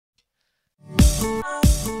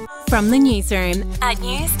From the newsroom at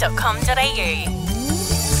news.com.au.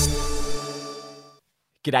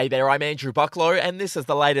 G'day there, I'm Andrew Bucklow and this is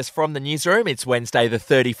the latest from the newsroom. It's Wednesday the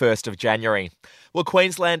 31st of January. Well,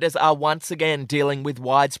 Queenslanders are once again dealing with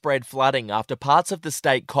widespread flooding after parts of the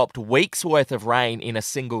state copped weeks' worth of rain in a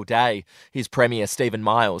single day. Here's Premier Stephen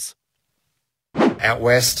Miles. Out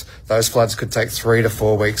west, those floods could take 3 to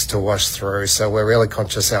 4 weeks to wash through, so we're really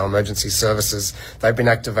conscious our emergency services, they've been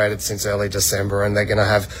activated since early December and they're going to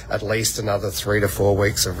have at least another 3 to 4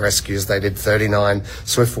 weeks of rescues. They did 39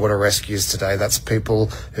 swiftwater rescues today. That's people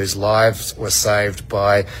whose lives were saved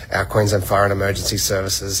by our Queensland Fire and Emergency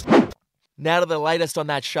Services. Now to the latest on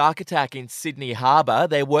that shark attack in Sydney Harbour.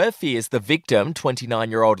 There were fears the victim,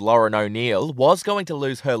 29-year-old Lauren O'Neill, was going to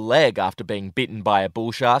lose her leg after being bitten by a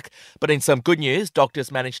bull shark. But in some good news,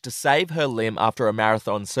 doctors managed to save her limb after a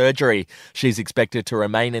marathon surgery. She's expected to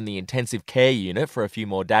remain in the intensive care unit for a few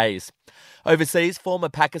more days. Overseas, former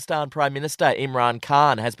Pakistan Prime Minister Imran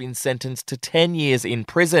Khan has been sentenced to 10 years in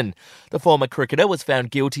prison. The former cricketer was found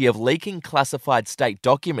guilty of leaking classified state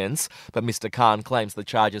documents, but Mr. Khan claims the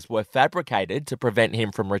charges were fabricated to prevent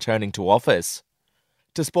him from returning to office.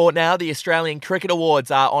 To sport now, the Australian Cricket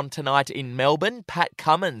Awards are on tonight in Melbourne. Pat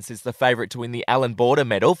Cummins is the favourite to win the Alan Border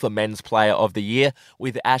Medal for Men's Player of the Year,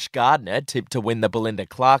 with Ash Gardner tipped to win the Belinda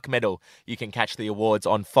Clark Medal. You can catch the awards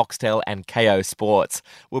on Foxtel and KO Sports.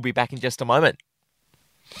 We'll be back in just a moment.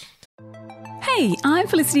 Hey, I'm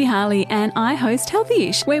Felicity Harley and I host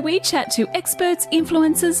Healthyish, where we chat to experts,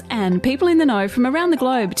 influencers and people in the know from around the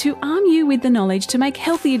globe to arm you with the knowledge to make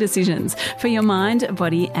healthier decisions for your mind,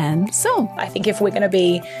 body and soul. I think if we're going to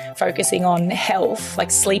be focusing on health, like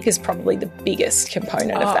sleep is probably the biggest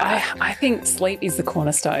component of that. I think sleep is the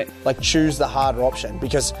cornerstone. Like choose the harder option,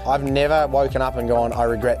 because I've never woken up and gone, I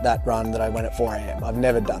regret that run that I went at 4 a.m. I've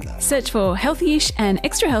never done that. Search for Healthyish and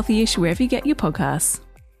Extra Healthyish wherever you get your podcasts.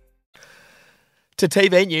 To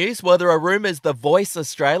TV news, well, there are rumours The Voice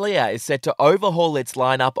Australia is set to overhaul its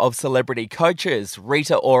lineup of celebrity coaches.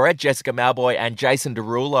 Rita Ora, Jessica Mauboy and Jason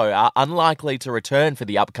Derulo are unlikely to return for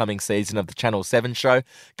the upcoming season of the Channel 7 show.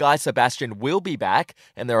 Guy Sebastian will be back,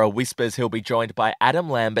 and there are whispers he'll be joined by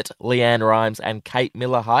Adam Lambert, Leanne Rimes and Kate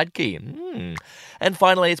Miller-Heidke. And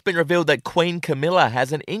finally, it's been revealed that Queen Camilla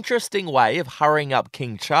has an interesting way of hurrying up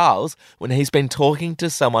King Charles when he's been talking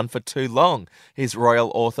to someone for too long. Here's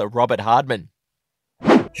royal author Robert Hardman.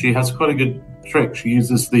 She has quite a good trick. She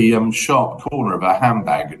uses the sharp corner of her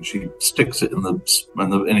handbag and she sticks it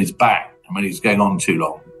in his back when he's going on too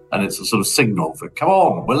long. And it's a sort of signal for, come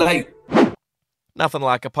on, we're late. Nothing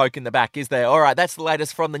like a poke in the back, is there? All right, that's the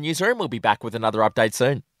latest from the newsroom. We'll be back with another update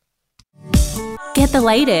soon. Get the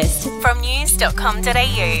latest from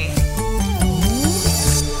news.com.au.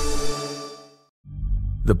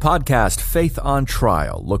 The podcast Faith on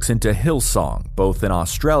Trial looks into Hillsong, both in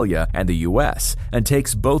Australia and the US, and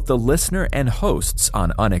takes both the listener and hosts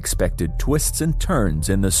on unexpected twists and turns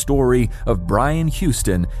in the story of Brian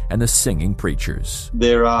Houston and the Singing Preachers.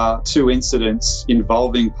 There are 2 incidents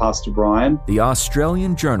involving Pastor Brian. The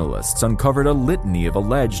Australian journalists uncovered a litany of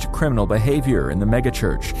alleged criminal behaviour in the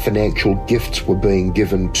megachurch. Financial gifts were being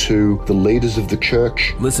given to the leaders of the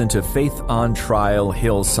church. Listen to Faith on Trial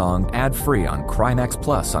Hillsong ad-free on Crimex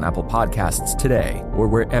Plus on Apple Podcasts today or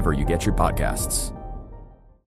wherever you get your podcasts.